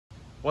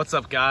What's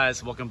up,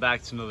 guys? Welcome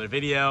back to another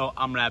video.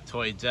 I'm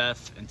Raptoid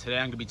Death, and today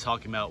I'm going to be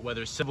talking about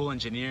whether civil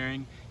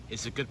engineering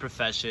is a good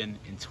profession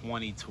in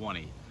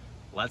 2020.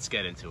 Let's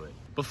get into it.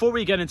 Before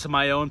we get into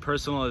my own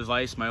personal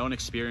advice, my own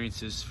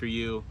experiences for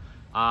you,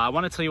 I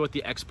want to tell you what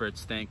the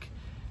experts think.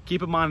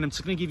 Keep in mind, I'm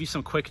just going to give you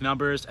some quick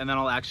numbers, and then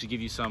I'll actually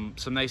give you some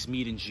nice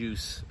meat and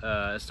juice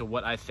as to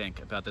what I think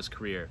about this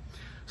career.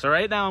 So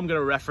right now I'm going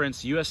to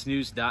reference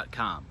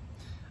usnews.com.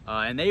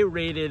 And they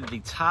rated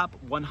the top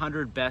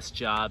 100 best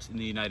jobs in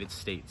the United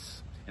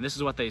States. And this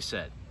is what they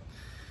said.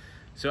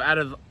 So out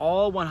of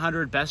all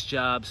 100 best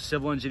jobs,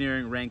 civil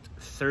engineering ranked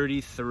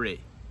 33.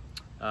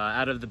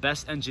 Out of the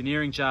best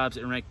engineering jobs,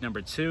 it ranked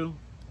number 2,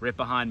 right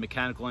behind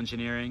mechanical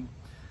engineering.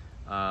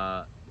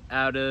 Out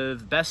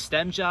of best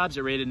STEM jobs,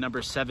 it rated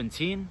number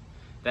 17.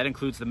 That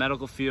includes the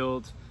medical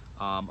field,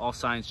 all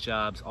science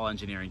jobs, all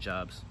engineering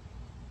jobs.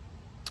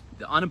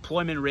 The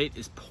unemployment rate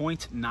is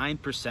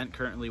 0.9%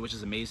 currently, which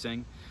is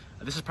amazing.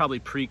 This is probably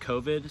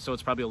pre-COVID, so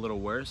it's probably a little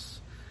worse.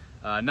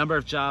 Number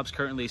of jobs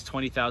currently is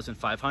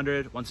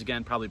 20,500. Once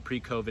again, probably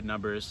pre-COVID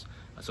numbers,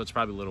 so it's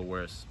probably a little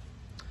worse.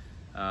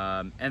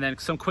 And then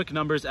some quick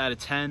numbers out of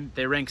 10.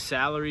 They rank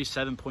salary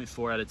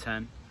 7.4 out of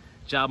 10.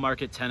 Job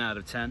market 10 out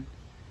of 10.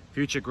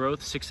 Future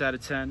growth 6 out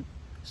of 10.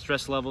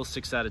 Stress level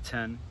 6 out of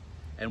 10.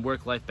 And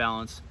work-life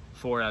balance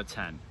 4 out of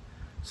 10.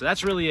 So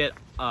that's really it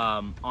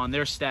on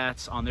their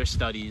stats, on their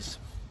studies.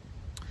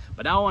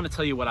 But now I want to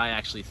tell you what I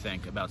actually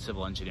think about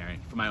civil engineering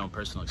from my own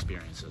personal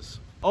experiences.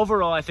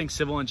 Overall, I think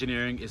civil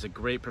engineering is a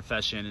great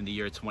profession in the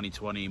year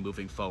 2020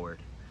 moving forward.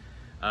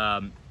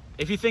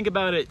 If you think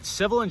about it,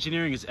 civil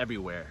engineering is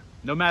everywhere.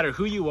 No matter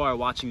who you are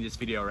watching this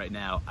video right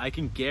now, I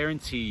can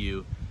guarantee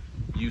you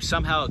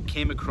somehow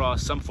came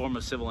across some form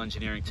of civil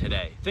engineering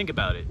today. Think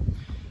about it.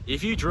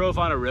 If you drove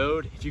on a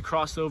road, if you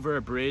crossed over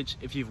a bridge,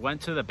 if you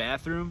went to the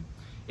bathroom,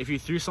 if you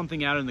threw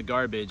something out in the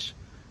garbage,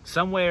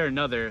 some way or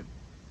another,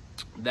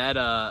 that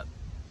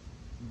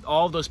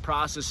all of those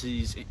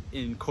processes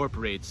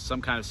incorporates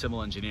some kind of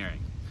civil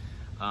engineering.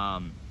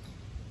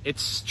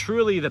 It's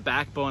truly the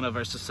backbone of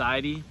our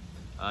society.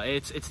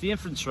 It's the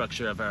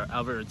infrastructure of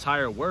our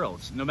entire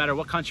world. No matter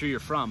what country you're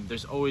from,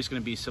 there's always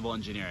going to be civil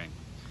engineering.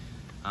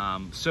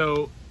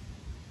 So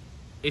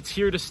it's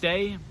here to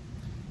stay.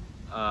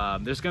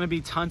 There's going to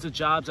be tons of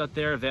jobs out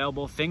there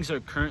available. Things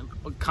are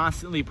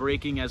constantly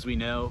breaking, as we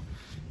know.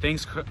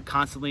 Things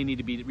constantly need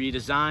to be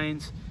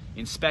redesigned,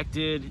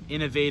 inspected,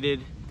 innovated,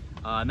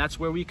 and that's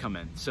where we come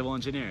in, civil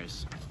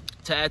engineers.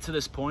 To add to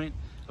this point,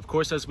 of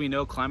course, as we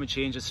know, climate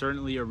change is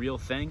certainly a real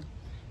thing.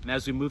 And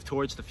as we move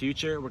towards the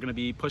future, we're going to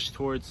be pushed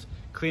towards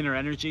cleaner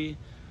energy,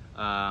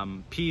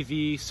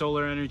 PV,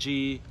 solar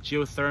energy,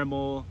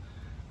 geothermal,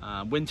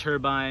 wind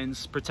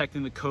turbines,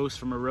 protecting the coast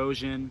from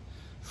erosion,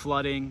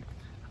 flooding.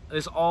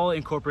 This all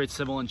incorporates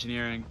civil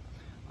engineering,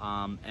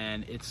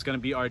 and it's going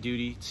to be our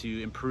duty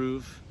to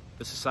improve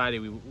the society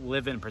we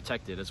live in and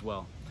protect it as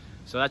well.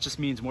 So that just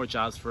means more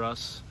jobs for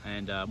us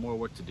and more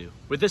work to do.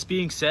 With this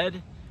being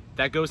said,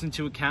 that goes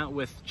into account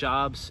with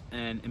jobs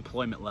and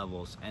employment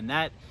levels, and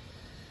that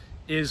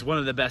is one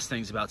of the best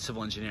things about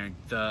civil engineering.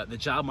 The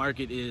job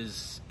market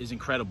is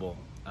incredible.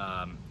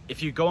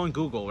 If you go on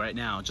Google right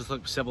now, just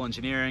look civil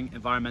engineering,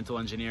 environmental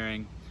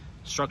engineering,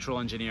 structural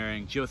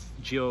engineering,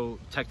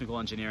 geotechnical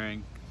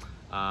engineering,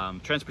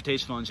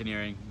 transportational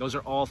engineering. Those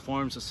are all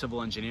forms of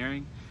civil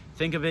engineering.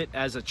 Think of it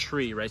as a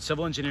tree, right?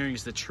 Civil engineering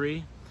is the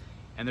tree,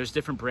 and there's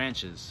different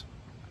branches: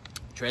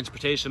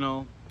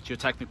 transportational,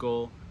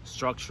 geotechnical,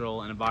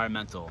 structural, and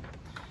environmental.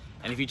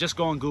 And if you just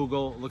go on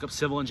Google, look up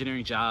civil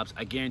engineering jobs,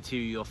 I guarantee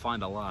you'll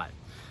find a lot.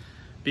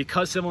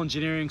 Because civil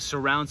engineering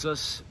surrounds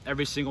us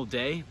every single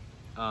day,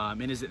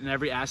 and is in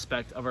every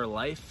aspect of our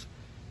life,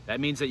 that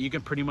means that you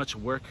can pretty much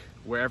work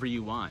wherever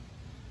you want.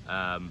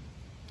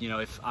 You know,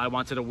 if I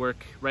wanted to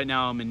work, right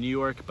now I'm in New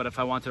York, but if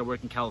I wanted to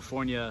work in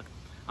California,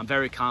 I'm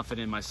very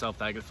confident in myself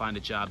that I could find a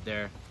job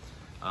there.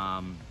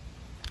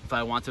 If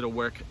I wanted to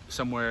work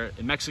somewhere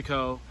in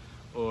Mexico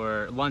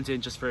or London,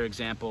 just for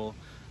example,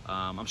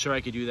 I'm sure I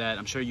could do that.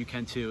 I'm sure you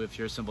can too if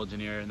you're a civil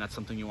engineer and that's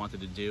something you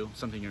wanted to do,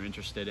 something you're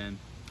interested in.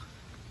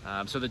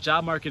 So the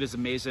job market is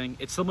amazing.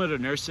 It's similar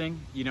to nursing.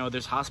 You know,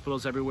 there's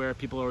hospitals everywhere.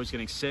 People are always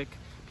getting sick.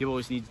 People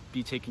always need to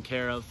be taken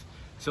care of.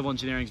 Civil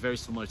engineering is very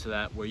similar to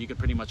that, where you could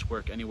pretty much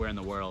work anywhere in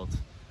the world,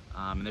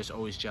 and there's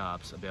always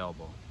jobs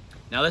available.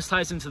 Now this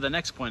ties into the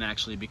next point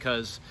actually,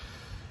 because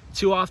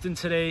too often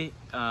today,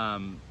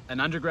 an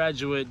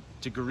undergraduate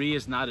degree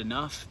is not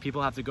enough.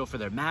 People have to go for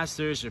their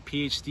masters or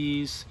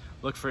PhDs,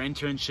 look for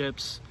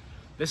internships.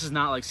 This is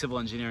not like civil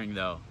engineering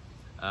though.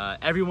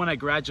 Everyone I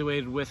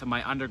graduated with in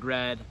my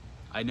undergrad,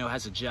 I know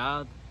has a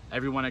job.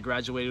 Everyone I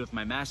graduated with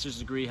my master's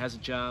degree has a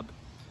job.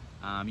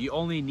 You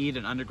only need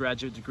an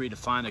undergraduate degree to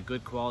find a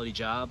good quality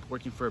job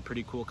working for a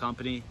pretty cool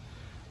company.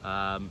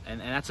 And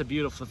that's a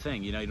beautiful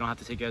thing. You know, you don't have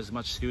to take as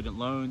much student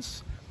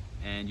loans,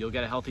 and you'll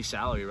get a healthy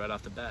salary right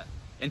off the bat.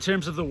 In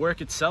terms of the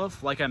work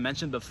itself, like I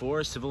mentioned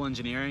before, civil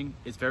engineering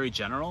is very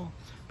general,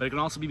 but it can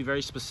also be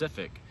very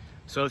specific.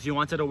 So if you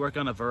wanted to work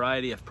on a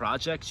variety of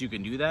projects, you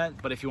can do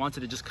that. But if you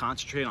wanted to just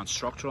concentrate on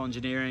structural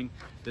engineering,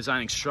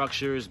 designing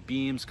structures,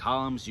 beams,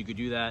 columns, you could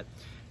do that.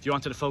 If you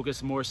wanted to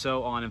focus more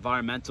so on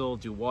environmental,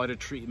 do water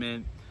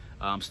treatment,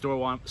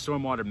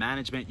 stormwater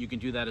management, you can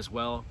do that as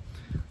well.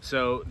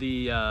 So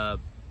the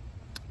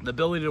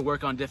ability to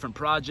work on different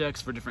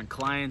projects for different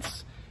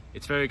clients,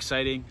 it's very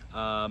exciting,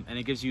 and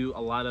it gives you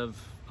a lot of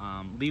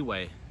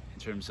leeway in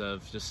terms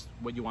of just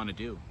what you want to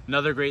do.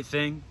 Another great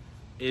thing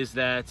is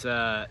that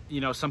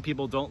some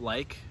people don't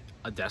like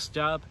a desk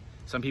job.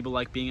 Some people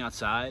like being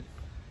outside.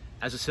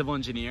 As a civil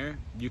engineer,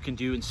 you can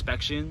do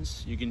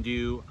inspections, you can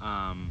do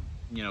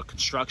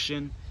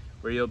construction,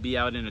 where you'll be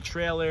out in a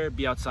trailer,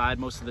 be outside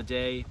most of the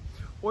day,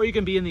 or you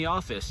can be in the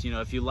office.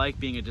 If you like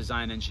being a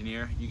design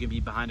engineer, you can be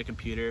behind a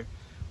computer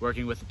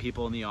working with the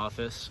people in the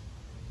office,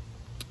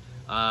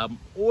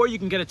 or you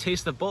can get a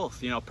taste of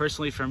both.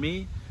 Personally for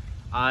me,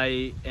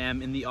 I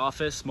am in the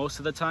office most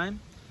of the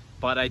time,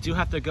 but I do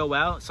have to go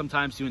out,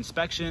 sometimes do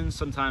inspections,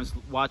 sometimes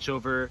watch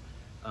over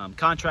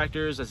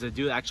contractors as they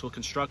do actual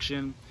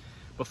construction.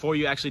 Before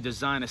you actually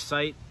design a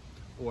site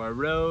or a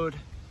road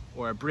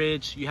or a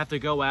bridge, you have to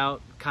go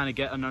out, kind of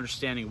get an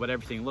understanding of what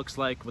everything looks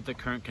like, what the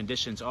current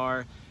conditions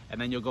are,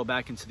 and then you'll go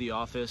back into the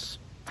office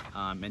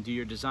and do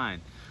your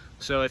design.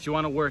 So if you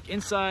want to work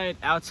inside,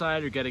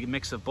 outside, or get a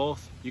mix of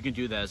both, you can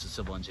do that as a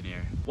civil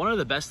engineer. One of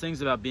the best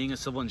things about being a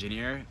civil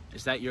engineer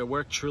is that your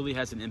work truly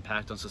has an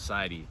impact on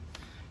society.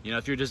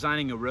 If you're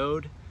designing a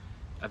road,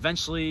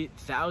 eventually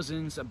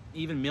thousands,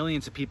 even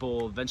millions of people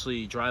will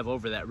eventually drive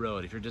over that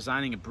road. If you're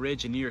designing a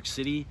bridge in New York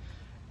City,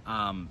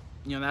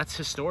 that's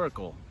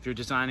historical. If you're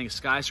designing a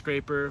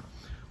skyscraper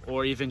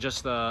or even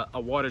just a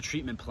water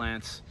treatment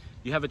plant,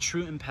 you have a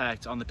true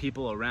impact on the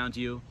people around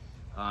you,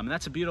 and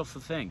that's a beautiful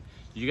thing.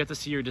 You get to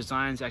see your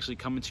designs actually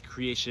come into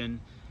creation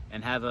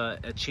and have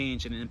a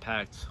change and an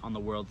impact on the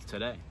world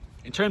today.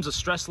 In terms of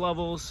stress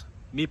levels,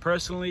 me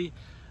personally,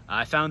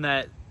 I found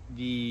that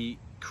the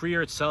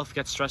career itself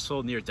gets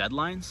stressful near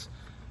deadlines.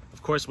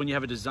 Of course, when you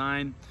have a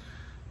design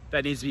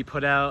that needs to be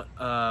put out,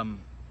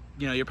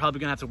 you're probably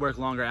gonna have to work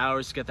longer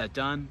hours to get that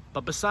done.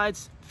 But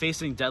besides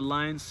facing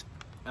deadlines,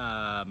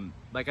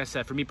 like I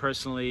said, for me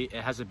personally,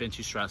 it hasn't been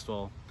too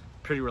stressful,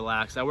 pretty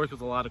relaxed. I work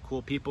with a lot of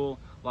cool people,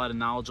 a lot of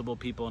knowledgeable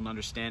people and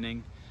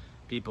understanding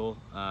people.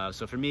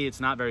 So for me, it's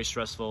not very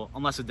stressful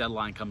unless a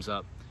deadline comes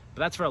up.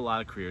 But that's for a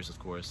lot of careers, of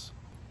course.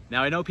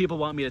 Now, I know people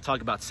want me to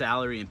talk about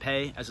salary and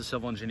pay as a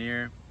civil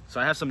engineer. So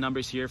I have some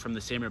numbers here from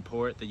the same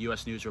report, the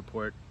US News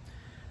report.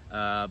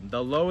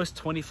 The lowest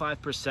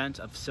 25%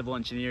 of civil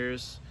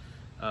engineers,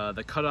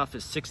 the cutoff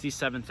is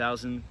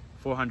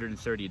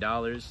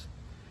 $67,430.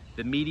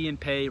 The median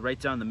pay right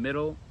down the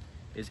middle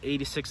is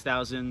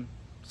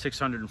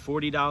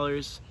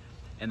 $86,640.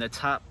 And the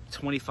top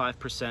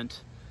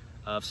 25%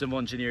 of civil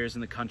engineers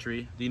in the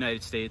country, the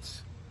United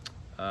States,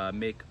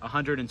 make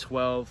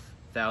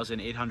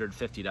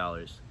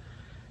 $112,850.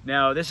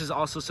 Now, this is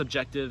also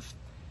subjective.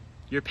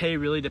 Your pay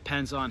really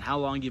depends on how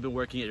long you've been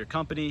working at your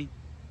company,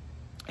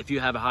 if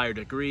you have a higher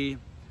degree,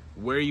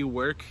 where you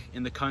work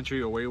in the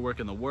country or where you work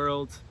in the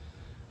world,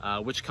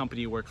 which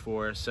company you work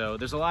for. So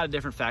there's a lot of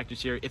different factors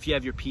here. If you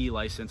have your PE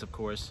license, of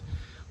course,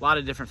 a lot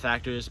of different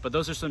factors, but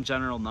those are some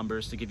general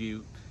numbers to give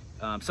you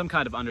some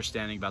kind of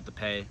understanding about the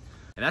pay.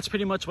 And that's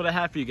pretty much what I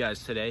have for you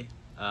guys today.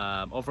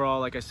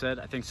 Overall, like I said,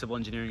 I think civil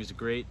engineering is a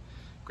great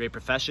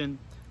profession.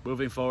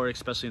 Moving forward,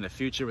 especially in the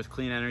future with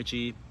clean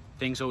energy,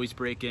 things always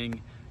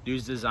breaking, new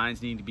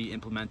designs needing to be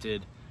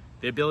implemented,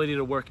 the ability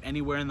to work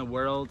anywhere in the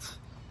world,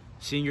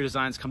 seeing your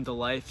designs come to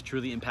life,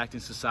 truly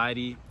impacting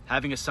society,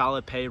 having a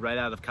solid pay right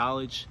out of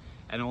college,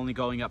 and only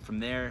going up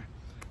from there.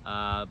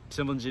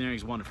 Civil engineering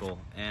is wonderful,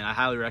 and I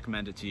highly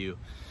recommend it to you.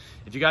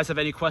 If you guys have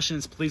any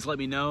questions, please let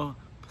me know.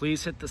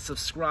 Please hit the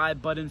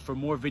subscribe button for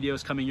more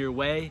videos coming your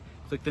way.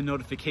 Click the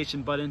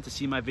notification button to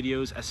see my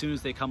videos as soon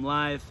as they come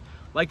live.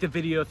 Like the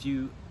video if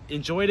you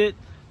enjoyed it,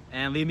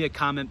 and leave me a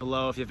comment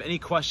below. If you have any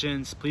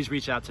questions, please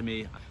reach out to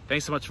me.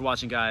 Thanks so much for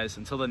watching, guys.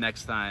 Until the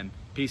next time,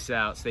 peace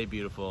out, stay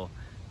beautiful,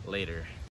 later.